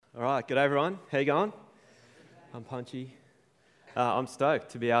All right, good everyone. How you going? I'm Punchy. I'm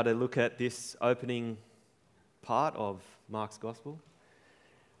stoked to be able to look at this opening part of Mark's Gospel.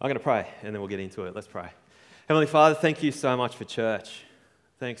 I'm going to pray and then we'll get into it. Let's pray. Heavenly Father, thank you so much for church.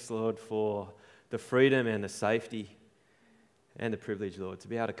 Thanks, Lord, for the freedom and the safety and the privilege, Lord, to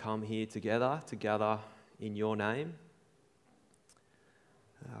be able to come here together in your name.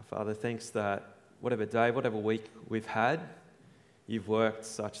 Father, thanks that whatever day, whatever week we've had, you've worked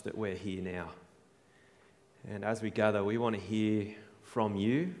such that we're here now. And as we gather, we want to hear from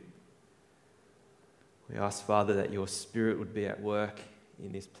you. We ask, Father, that your Spirit would be at work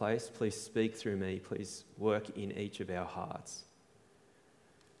in this place. Please speak through me. Please work in each of our hearts.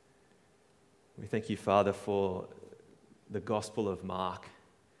 We thank you, Father, for the Gospel of Mark.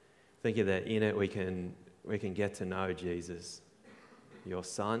 Thank you that in it we can get to know Jesus, your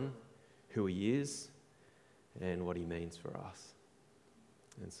Son, who he is, and what he means for us.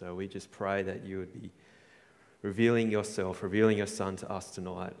 And so we just pray that you would be revealing yourself, revealing your Son to us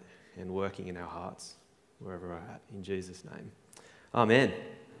tonight and working in our hearts wherever we're at. In Jesus' name. Amen.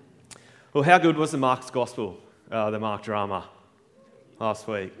 Well, how good was the Mark's Gospel, the Mark drama last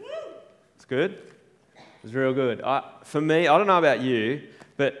week? It's good? It was real good. For me, I don't know about you,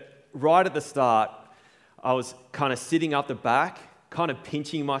 but right at the start, I was kind of sitting up the back, kind of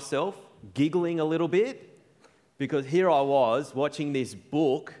pinching myself, giggling a little bit, because here I was watching this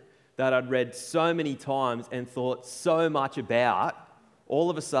book that I'd read so many times and thought so much about,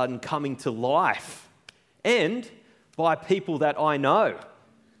 all of a sudden coming to life, and by people that I know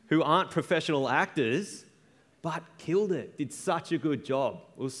who aren't professional actors, but killed it, did such a good job.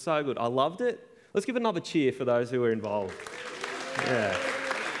 It was so good. I loved it. Let's give another cheer for those who were involved. Yeah.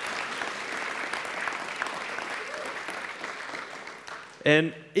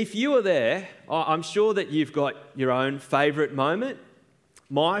 And if you were there, I'm sure that you've got your own favourite moment.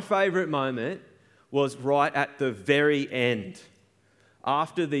 My favourite moment was right at the very end.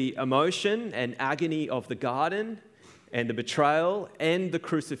 After the emotion and agony of the garden and the betrayal and the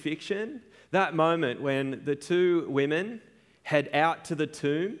crucifixion, that moment when the two women head out to the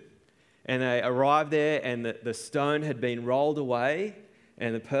tomb and they arrive there and the stone had been rolled away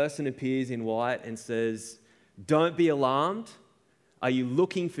and the person appears in white and says, "Don't be alarmed. Are you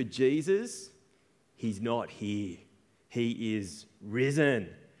looking for Jesus? He's not here. He is risen."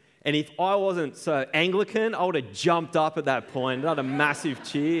 And if I wasn't so Anglican, I would have jumped up at that point and done a massive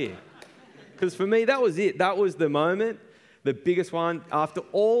cheer. Because for me, that was it. That was the moment, the biggest one. After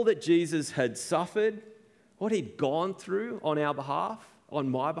all that Jesus had suffered, what he'd gone through on our behalf, on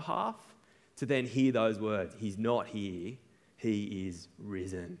my behalf, to then hear those words, "He's not here. He is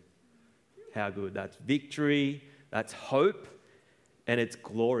risen." How good. That's victory. That's hope. And it's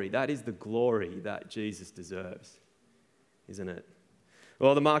glory. That is the glory that Jesus deserves, isn't it?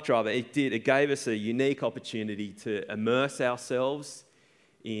 Well, the Mark drama, it gave us a unique opportunity to immerse ourselves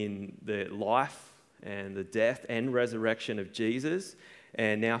in the life and the death and resurrection of Jesus.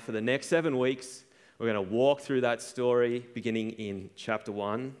 And now for the next 7 weeks, we're going to walk through that story beginning in chapter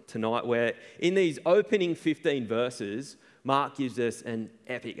 1 tonight, where in these opening 15 verses, Mark gives us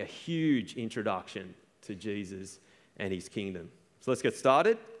a huge introduction to Jesus and his kingdom. So let's get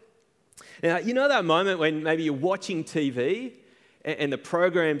started. Now, you know that moment when maybe you're watching TV and the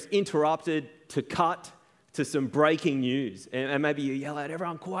program's interrupted to cut to some breaking news, and maybe you yell out,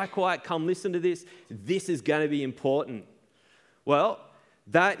 "Everyone, quiet, come listen to this. This is going to be important." Well,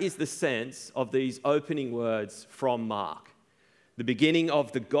 that is the sense of these opening words from Mark. The beginning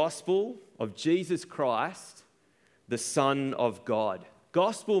of the gospel of Jesus Christ, the Son of God.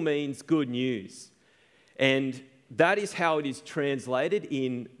 Gospel means good news. And that is how it is translated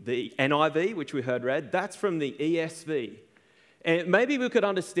in the NIV, which we heard read. That's from the ESV. And maybe we could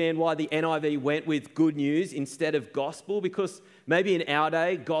understand why the NIV went with good news instead of gospel, because maybe in our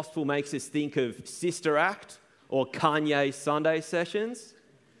day, gospel makes us think of Sister Act or Kanye Sunday sessions,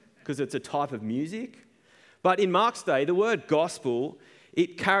 because it's a type of music. But in Mark's day, the word gospel,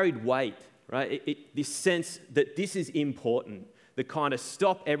 it carried weight, right? This sense that this is important, the kind of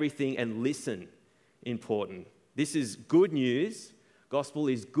stop everything and listen important. This is good news. Gospel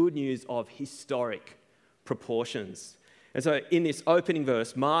is good news of historic proportions. And so in this opening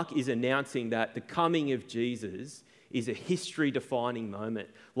verse, Mark is announcing that the coming of Jesus is a history-defining moment,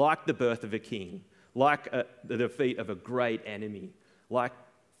 like the birth of a king, like the defeat of a great enemy, like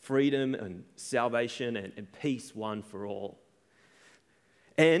freedom and salvation and peace won for all.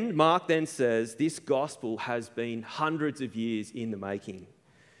 And Mark then says this gospel has been hundreds of years in the making.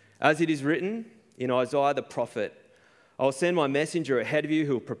 As it is written in Isaiah the prophet, "I will send my messenger ahead of you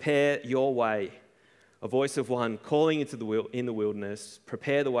who will prepare your way. a voice of one calling in the wilderness,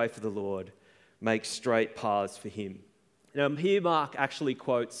 prepare the way for the Lord, make straight paths for him. Now, here Mark actually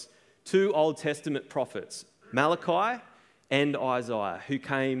quotes two Old Testament prophets, Malachi and Isaiah, who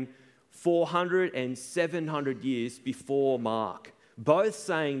came 400 and 700 years before Mark, both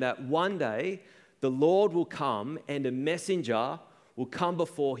saying that one day the Lord will come and a messenger will come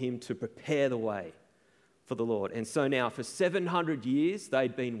before him to prepare the way for the Lord. And so now for 700 years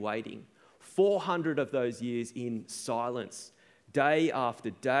they'd been waiting, 400 of those years in silence, day after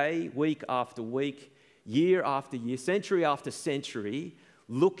day, week after week, year after year, century after century,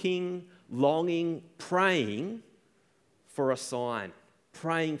 looking, longing, praying for a sign,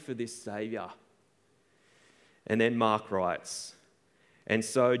 praying for this Saviour. And then Mark writes, and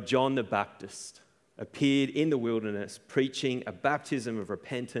so John the Baptist appeared in the wilderness preaching a baptism of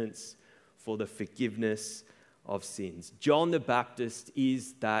repentance for the forgiveness of sins. John the Baptist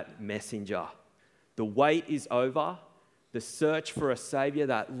is that messenger. The wait is over. The search for a Saviour,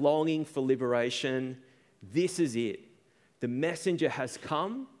 that longing for liberation, this is it. The messenger has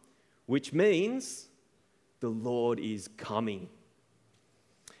come, which means the Lord is coming.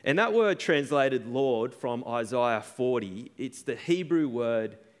 And that word translated Lord from Isaiah 40, it's the Hebrew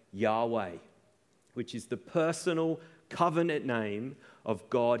word Yahweh, which is the personal covenant name of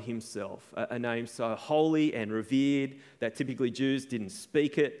God himself, a name so holy and revered that typically Jews didn't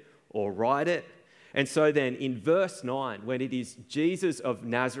speak it or write it. And so then in verse 9, when it is Jesus of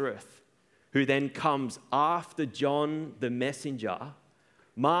Nazareth, who then comes after John the messenger,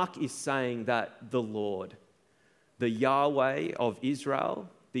 Mark is saying that the Lord, the Yahweh of Israel,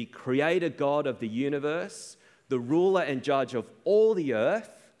 the creator God of the universe, the ruler and judge of all the earth,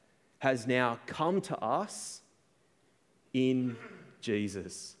 has now come to us in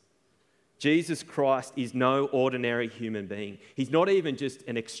Jesus. Jesus Christ is no ordinary human being. He's not even just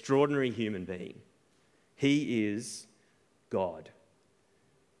an extraordinary human being. He is God.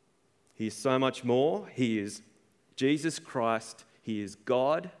 He is so much more. He is Jesus Christ. He is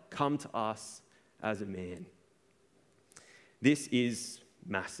God come to us as a man. This is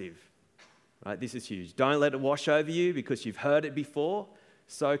massive. Right? This is huge. Don't let it wash over you because you've heard it before.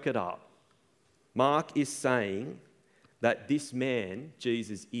 Soak it up. Mark is saying that this man,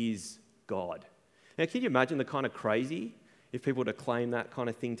 Jesus, is God. Now, can you imagine the kind of crazy if people were to claim that kind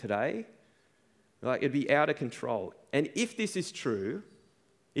of thing today? Like, it'd be out of control. And if this is true,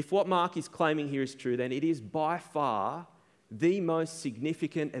 if what Mark is claiming here is true, then it is by far the most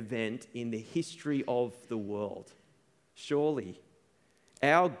significant event in the history of the world. Surely,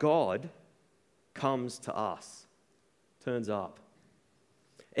 our God comes to us, turns up.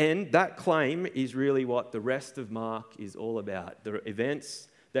 And that claim is really what the rest of Mark is all about. The events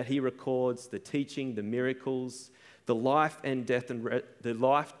that he records, the teaching, the miracles, the life, death,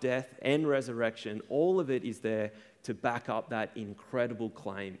 and resurrection, all of it is there to back up that incredible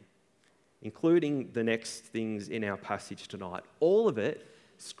claim, including the next things in our passage tonight. All of it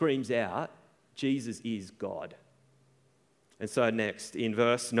screams out, Jesus is God. And so next, in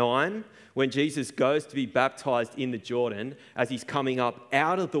verse 9, when Jesus goes to be baptized in the Jordan, as he's coming up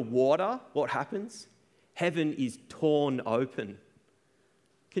out of the water, what happens? Heaven is torn open.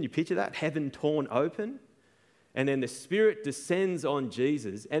 Can you picture that? Heaven torn open. And then the Spirit descends on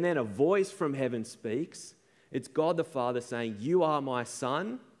Jesus, and then a voice from heaven speaks. It's God the Father saying, "You are my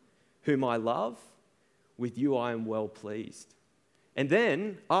Son, whom I love. With you I am well pleased." And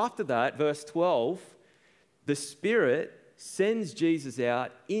then, after that, verse 12, the Spirit sends Jesus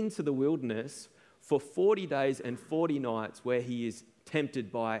out into the wilderness for 40 days and 40 nights where he is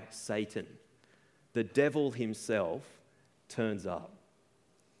tempted by Satan. The devil himself turns up.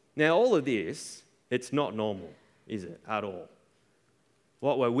 Now, all of this, it's not normal, is it, at all?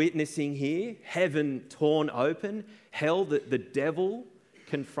 What we're witnessing here, heaven torn open, hell that the devil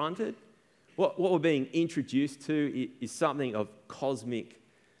confronted, what we're being introduced to is something of cosmic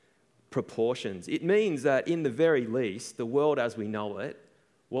proportions. It means that in the very least, the world as we know it,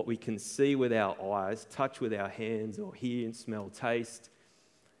 what we can see with our eyes, touch with our hands, or hear and smell, taste,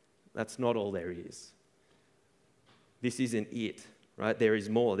 that's not all there is. This isn't it, right? There is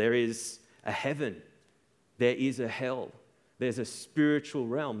more. There is a heaven. There is a hell. There's a spiritual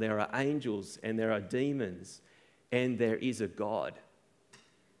realm. There are angels and there are demons and there is a God.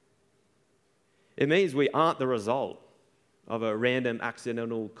 It means we aren't the result of a random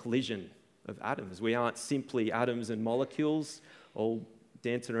accidental collision of atoms. We aren't simply atoms and molecules all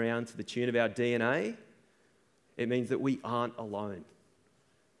dancing around to the tune of our DNA. It means that we aren't alone.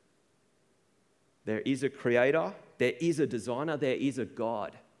 There is a creator, there is a designer, there is a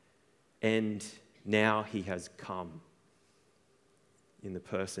God, and now he has come in the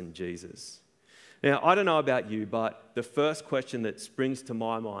person Jesus. Now, I don't know about you, but the first question that springs to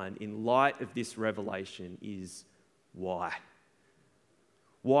my mind in light of this revelation is why?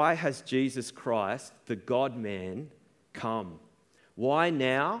 Why has Jesus Christ, the God-man, come? Why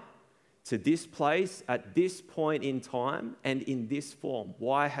now, to this place, at this point in time, and in this form?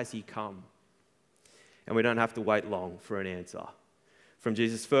 Why has he come? And we don't have to wait long for an answer. From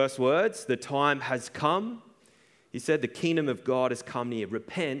Jesus' first words, the time has come. He said, the kingdom of God has come near.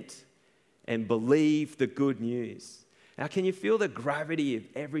 Repent and believe the good news. Now, can you feel the gravity of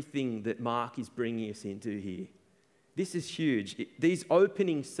everything that Mark is bringing us into here? This is huge. These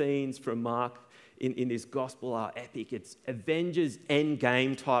opening scenes from Mark in this gospel are epic. It's Avengers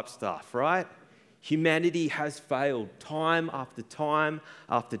Endgame type stuff, right? Humanity has failed time after time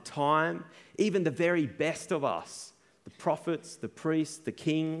after time. Even the very best of us, the prophets, the priests, the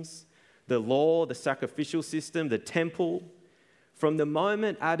kings, the law, the sacrificial system, the temple. From the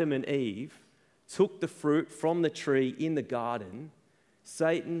moment Adam and Eve took the fruit from the tree in the garden,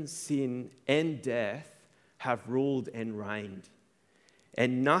 Satan, sin, and death have ruled and reigned.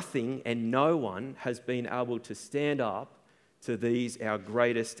 And nothing and no one has been able to stand up to these, our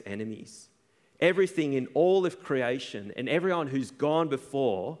greatest enemies. Everything in all of creation and everyone who's gone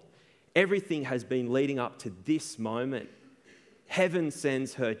before, everything has been leading up to this moment. Heaven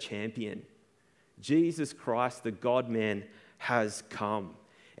sends her champion. Jesus Christ, the God-man, has come.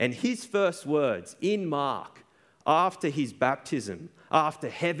 And his first words in Mark, after his baptism, after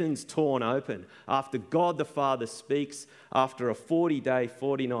heaven's torn open, after God the Father speaks, after a 40-day,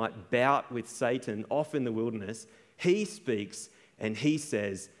 40-night bout with Satan off in the wilderness, he speaks and he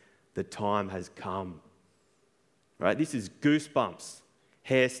says, the time has come. Right? This is goosebumps,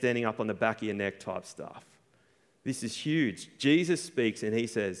 hair standing up on the back of your neck type stuff. This is huge. Jesus speaks and he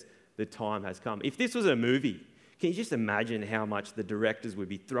says, the time has come. If this was a movie, can you just imagine how much the directors would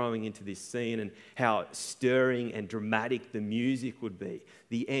be throwing into this scene and how stirring and dramatic the music would be,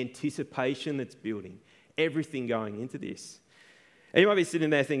 the anticipation that's building, everything going into this. And you might be sitting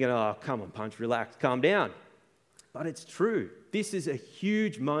there thinking, oh, come on, Punch, relax, calm down. But it's true. This is a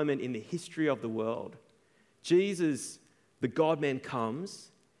huge moment in the history of the world. Jesus, the God-man, comes.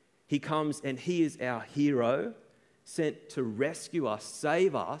 He comes and he is our hero, sent to rescue us,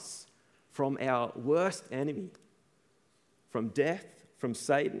 save us from our worst enemy, from death, from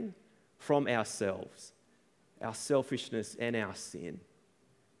Satan, from ourselves, our selfishness and our sin.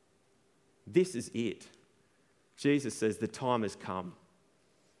 This is it. Jesus says the time has come.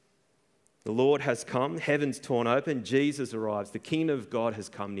 The Lord has come, heaven's torn open, Jesus arrives, the kingdom of God has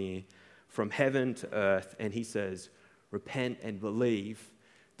come near from heaven to earth, and he says, repent and believe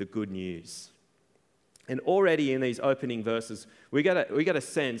the good news. And already in these opening verses, we get a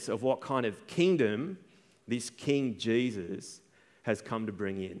sense of what kind of kingdom this King Jesus has come to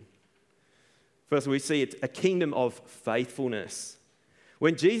bring in. First, we see it's a kingdom of faithfulness.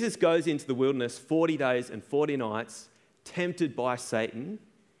 When Jesus goes into the wilderness 40 days and 40 nights, tempted by Satan,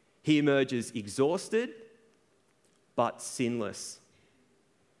 he emerges exhausted but sinless.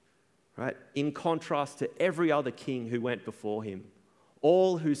 Right? In contrast to every other king who went before him,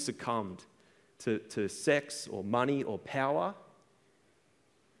 all who succumbed to sex or money or power,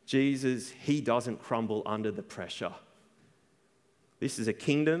 Jesus, he doesn't crumble under the pressure. This is a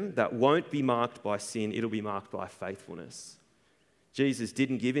kingdom that won't be marked by sin, it'll be marked by faithfulness. Jesus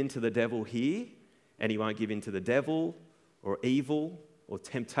didn't give in to the devil here, and he won't give in to the devil or evil or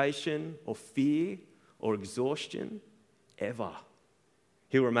temptation or fear or exhaustion ever.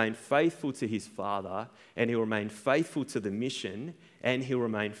 He'll remain faithful to his Father, and he'll remain faithful to the mission, and he'll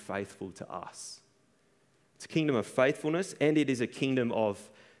remain faithful to us. It's a kingdom of faithfulness, and it is a kingdom of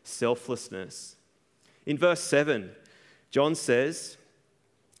selflessness. In verse 7, John says,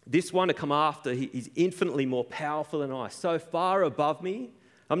 this one to come after, he's infinitely more powerful than I, so far above me,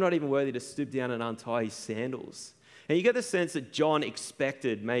 I'm not even worthy to stoop down and untie his sandals. And you get the sense that John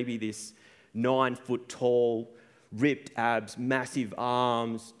expected maybe this 9-foot tall, ripped abs, massive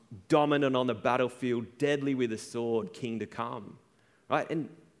arms, dominant on the battlefield, deadly with a sword, king to come. Right? And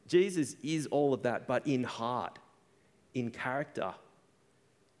Jesus is all of that, but in heart, in character.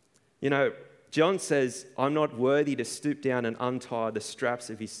 You know, John says, I'm not worthy to stoop down and untie the straps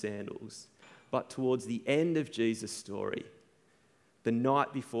of his sandals. But towards the end of Jesus' story, the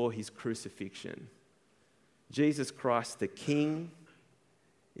night before his crucifixion, Jesus Christ, the King,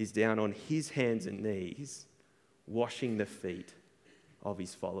 is down on his hands and knees, washing the feet of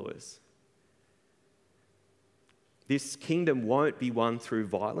his followers. This kingdom won't be won through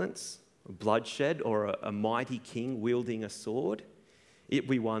violence, bloodshed, or a mighty king wielding a sword. It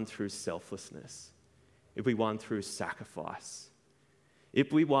will be won through selflessness. It will be won through sacrifice.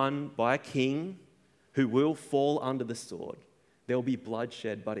 It will be won by a king who will fall under the sword. There will be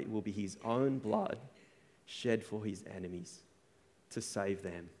bloodshed, but it will be his own blood shed for his enemies to save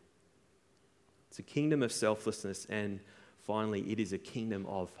them. It's a kingdom of selflessness, and finally, it is a kingdom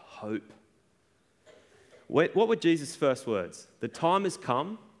of hope. What were Jesus' first words? The time has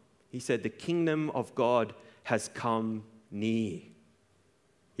come. He said, the kingdom of God has come near.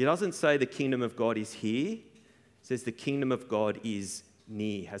 He doesn't say the kingdom of God is here. He says the kingdom of God is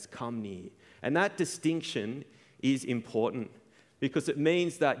near, has come near. And that distinction is important because it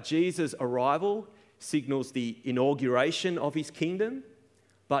means that Jesus' arrival signals the inauguration of his kingdom,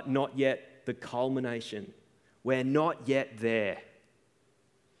 but not yet the culmination. We're not yet there.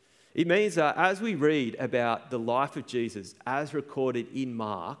 It means that as we read about the life of Jesus as recorded in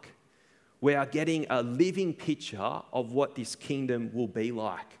Mark, we are getting a living picture of what this kingdom will be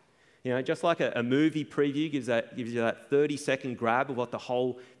like. You know, just like a movie preview gives you that 30-second grab of what the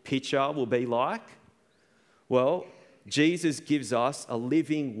whole picture will be like. Well, Jesus gives us a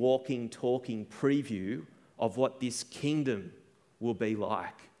living, walking, talking preview of what this kingdom will be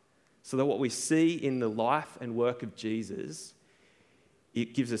like. So that what we see in the life and work of Jesus,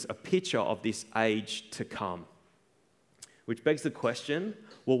 it gives us a picture of this age to come. Which begs the question,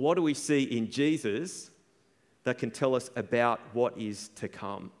 well, what do we see in Jesus that can tell us about what is to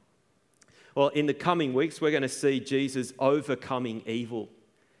come? Well, in the coming weeks, we're going to see Jesus overcoming evil.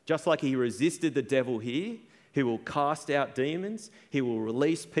 Just like he resisted the devil here, he will cast out demons, he will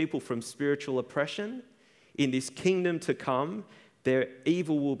release people from spiritual oppression. In this kingdom to come, their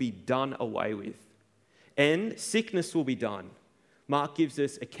evil will be done away with. And sickness will be done. Mark gives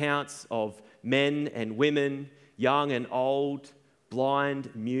us accounts of men and women, young and old, blind,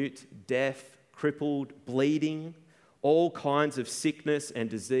 mute, deaf, crippled, bleeding, all kinds of sickness and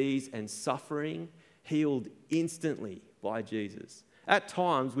disease and suffering healed instantly by Jesus. At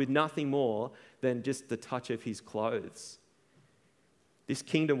times with nothing more than just the touch of his clothes. This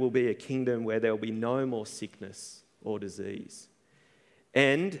kingdom will be a kingdom where there will be no more sickness or disease.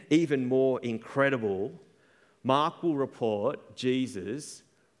 And even more incredible, Mark will report Jesus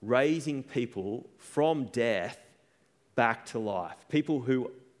raising people from death back to life. People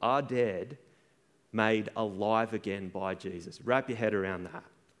who are dead made alive again by Jesus. Wrap your head around that.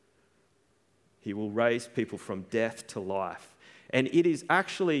 He will raise people from death to life. And it is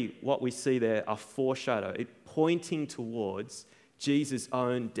actually what we see there, a foreshadow, it pointing towards Jesus'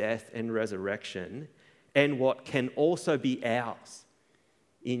 own death and resurrection and what can also be ours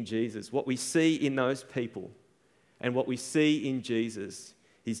in Jesus. What we see in those people and what we see in Jesus,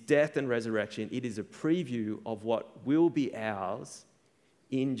 his death and resurrection, it is a preview of what will be ours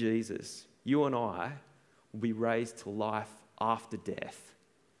in Jesus. You and I will be raised to life after death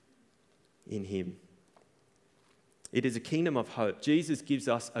in him. It is a kingdom of hope. Jesus gives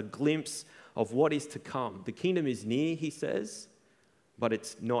us a glimpse of what is to come. The kingdom is near, he says, but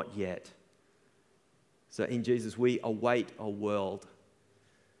it's not yet. So in Jesus, we await a world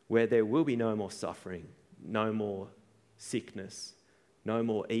where there will be no more suffering, no more sickness, no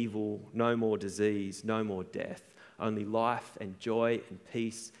more evil, no more disease, no more death, only life and joy and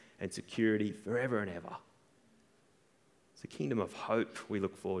peace and security forever and ever. It's a kingdom of hope we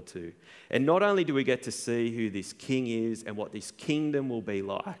look forward to. And not only do we get to see who this king is and what this kingdom will be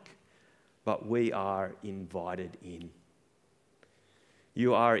like, but we are invited in.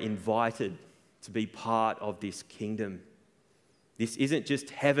 You are invited to be part of this kingdom. This isn't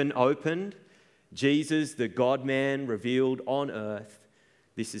just heaven opened, Jesus, the God-man revealed on earth.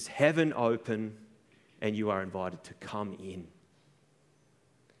 This is heaven open, and you are invited to come in.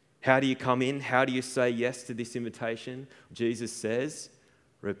 How do you come in? How do you say yes to this invitation? Jesus says,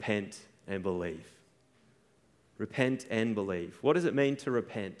 repent and believe. Repent and believe. What does it mean to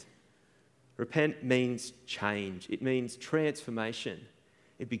repent? Repent means change. It means transformation.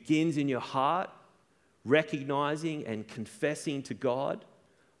 It begins in your heart, recognizing and confessing to God,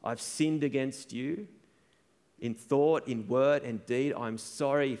 I've sinned against you. In thought, in word, and deed, I'm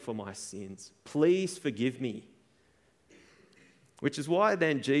sorry for my sins. Please forgive me. Which is why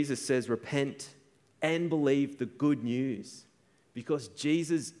then Jesus says, repent and believe the good news. Because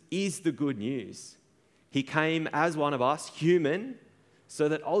Jesus is the good news. He came as one of us, human, so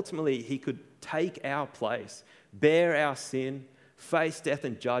that ultimately he could take our place, bear our sin, face death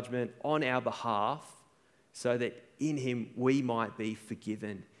and judgment on our behalf, so that in him we might be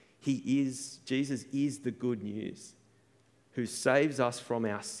forgiven. Jesus is the good news who saves us from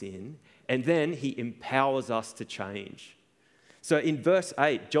our sin, and then he empowers us to change. So in verse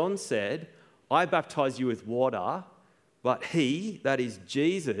 8, John said, I baptize you with water, but he, that is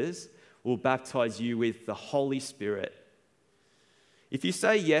Jesus, will baptize you with the Holy Spirit. If you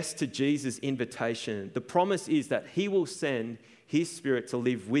say yes to Jesus' invitation, the promise is that he will send his Spirit to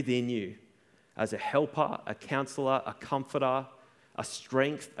live within you as a helper, a counselor, a comforter, a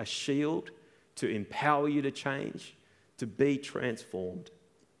strength, a shield to empower you to change, to be transformed.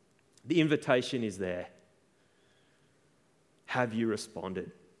 The invitation is there. Have you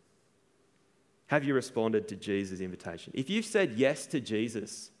responded? Have you responded to Jesus' invitation? If you've said yes to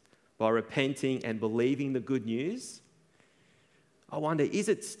Jesus by repenting and believing the good news, I wonder, is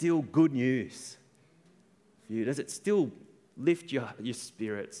it still good news for you? Does it still lift your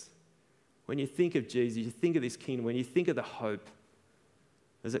spirits? When you think of Jesus, you think of this kingdom, when you think of the hope,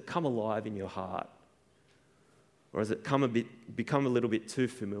 does it come alive in your heart? Or has it become a little bit too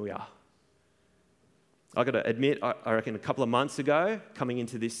familiar? I've got to admit, I reckon a couple of months ago, coming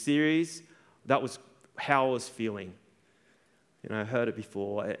into this series, that was how I was feeling. I heard it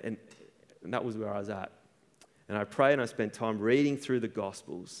before, and that was where I was at. And I prayed and I spent time reading through the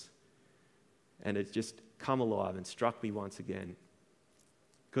Gospels, and it just come alive and struck me once again.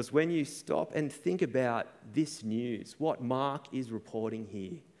 Because when you stop and think about this news, what Mark is reporting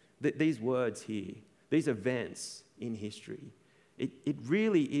here, these words here, these events in history, it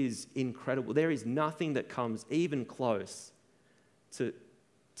really is incredible. There is nothing that comes even close to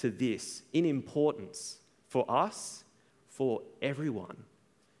this in importance for us, for everyone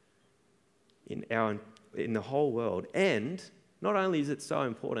in the whole world. And not only is it so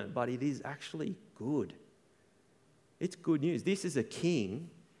important, but it is actually good. It's good news. This is a king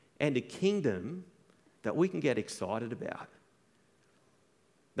and a kingdom that we can get excited about.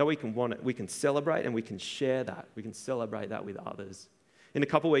 That we can celebrate and we can share that. We can celebrate that with others. In a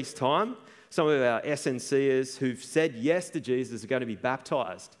couple of weeks' time, some of our SNCers who've said yes to Jesus are going to be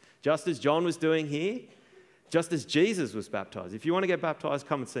baptized. Just as John was doing here, just as Jesus was baptized. If you want to get baptized,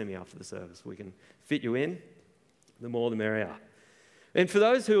 come and see me after the service. We can fit you in. The more the merrier. And for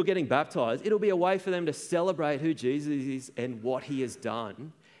those who are getting baptized, it'll be a way for them to celebrate who Jesus is and what he has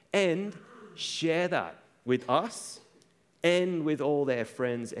done and share that with us and with all their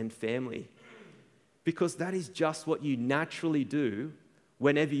friends and family. Because that is just what you naturally do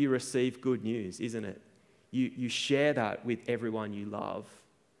whenever you receive good news, isn't it? You share that with everyone you love.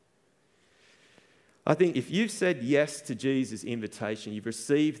 I think if you've said yes to Jesus' invitation, you've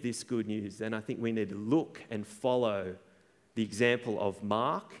received this good news, then I think we need to look and follow the example of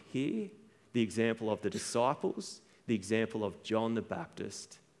Mark here, the example of the disciples, the example of John the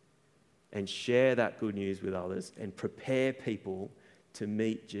Baptist, and share that good news with others and prepare people to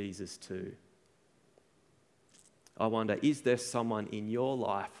meet Jesus too. I wonder, is there someone in your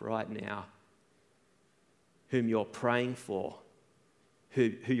life right now whom you're praying for,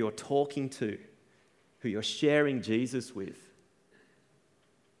 who you're talking to, who you're sharing Jesus with?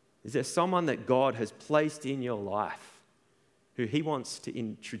 Is there someone that God has placed in your life who he wants to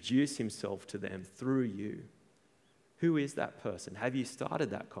introduce himself to them through you? Who is that person? Have you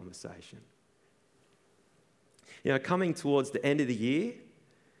started that conversation? Coming towards the end of the year,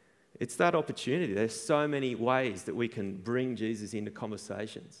 it's that opportunity. There's so many ways that we can bring Jesus into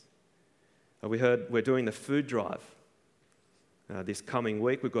conversations. We heard we're doing the food drive this coming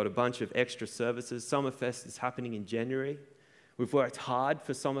week. We've got a bunch of extra services. Summerfest is happening in January. We've worked hard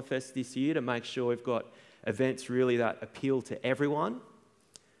for Summerfest this year to make sure we've got events really that appeal to everyone.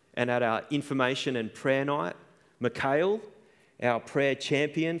 And at our information and prayer night, Mikhail, our prayer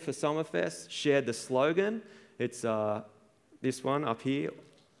champion for Summerfest, shared the slogan. It's this one up here.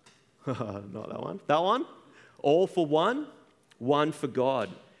 Not that one. That one. All for one, one for God.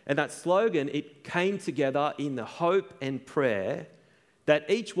 And that slogan, it came together in the hope and prayer that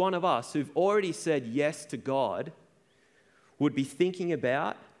each one of us who've already said yes to God would be thinking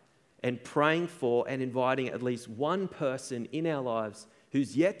about and praying for and inviting at least one person in our lives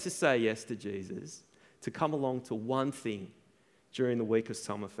who's yet to say yes to Jesus to come along to one thing during the week of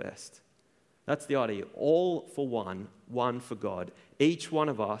Summerfest. That's the idea. All for one, one for God. Each one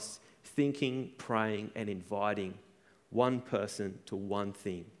of us thinking, praying, and inviting one person to one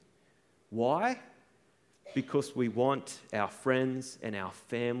thing. Why? Because we want our friends and our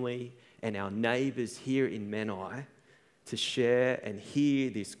family and our neighbours here in Menai to share and hear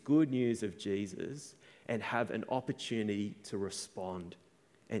this good news of Jesus and have an opportunity to respond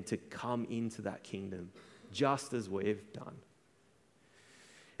and to come into that kingdom, just as we've done.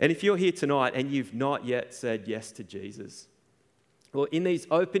 And if you're here tonight and you've not yet said yes to Jesus, well, in these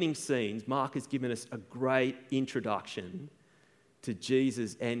opening scenes, Mark has given us a great introduction to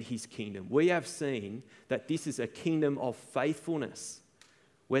Jesus and his kingdom. We have seen that this is a kingdom of faithfulness,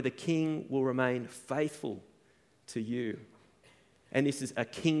 where the king will remain faithful to you. And this is a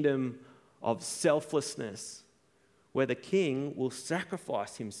kingdom of selflessness, where the king will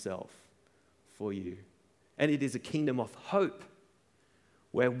sacrifice himself for you. And it is a kingdom of hope,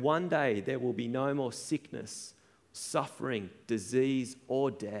 where one day there will be no more sickness, suffering, disease,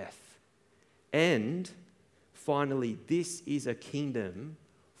 or death. And finally, this is a kingdom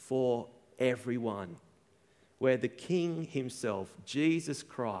for everyone, where the King himself, Jesus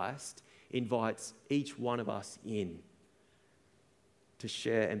Christ, invites each one of us in to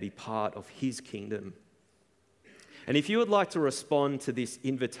share and be part of his kingdom. And if you would like to respond to this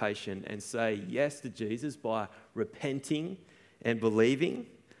invitation and say yes to Jesus by repenting and believing,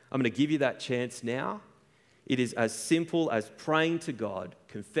 I'm going to give you that chance now. It is as simple as praying to God,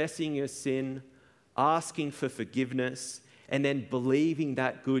 confessing your sin, asking for forgiveness, and then believing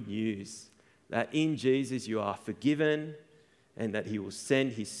that good news that in Jesus you are forgiven and that he will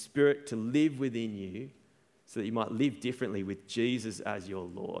send his Spirit to live within you so that you might live differently with Jesus as your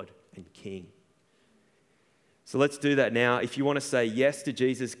Lord and King. So let's do that now. If you want to say yes to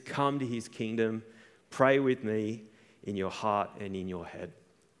Jesus, come to his kingdom, pray with me in your heart and in your head.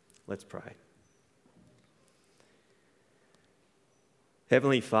 Let's pray.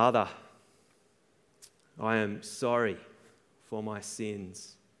 Heavenly Father, I am sorry for my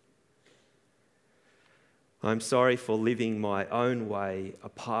sins. I'm sorry for living my own way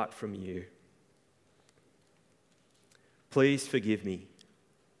apart from you. Please forgive me.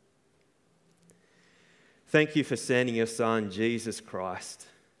 Thank you for sending your Son, Jesus Christ.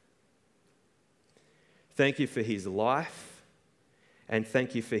 Thank you for his life, and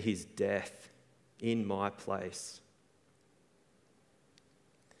thank you for his death in my place.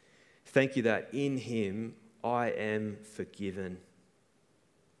 Thank you that in him I am forgiven.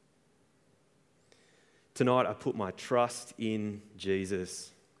 Tonight I put my trust in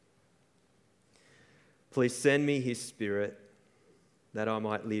Jesus. Please send me his Spirit that I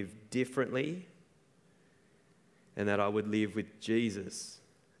might live differently and that I would live with Jesus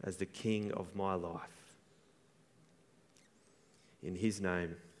as the King of my life. In his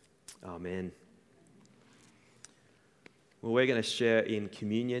name, amen. Well, we're going to share in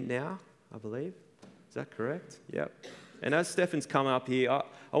communion now, I believe. Is that correct? Yep. And as Stefan's come up here,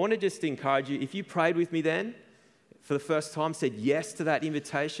 I want to just encourage you, if you prayed with me then, for the first time, said yes to that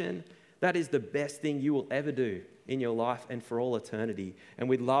invitation, that is the best thing you will ever do in your life and for all eternity. And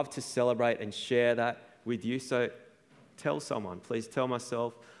we'd love to celebrate and share that with you. So tell someone, please tell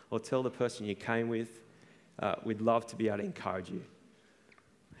myself or tell the person you came with. We'd love to be able to encourage you.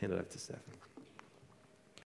 Hand it over to Stefan.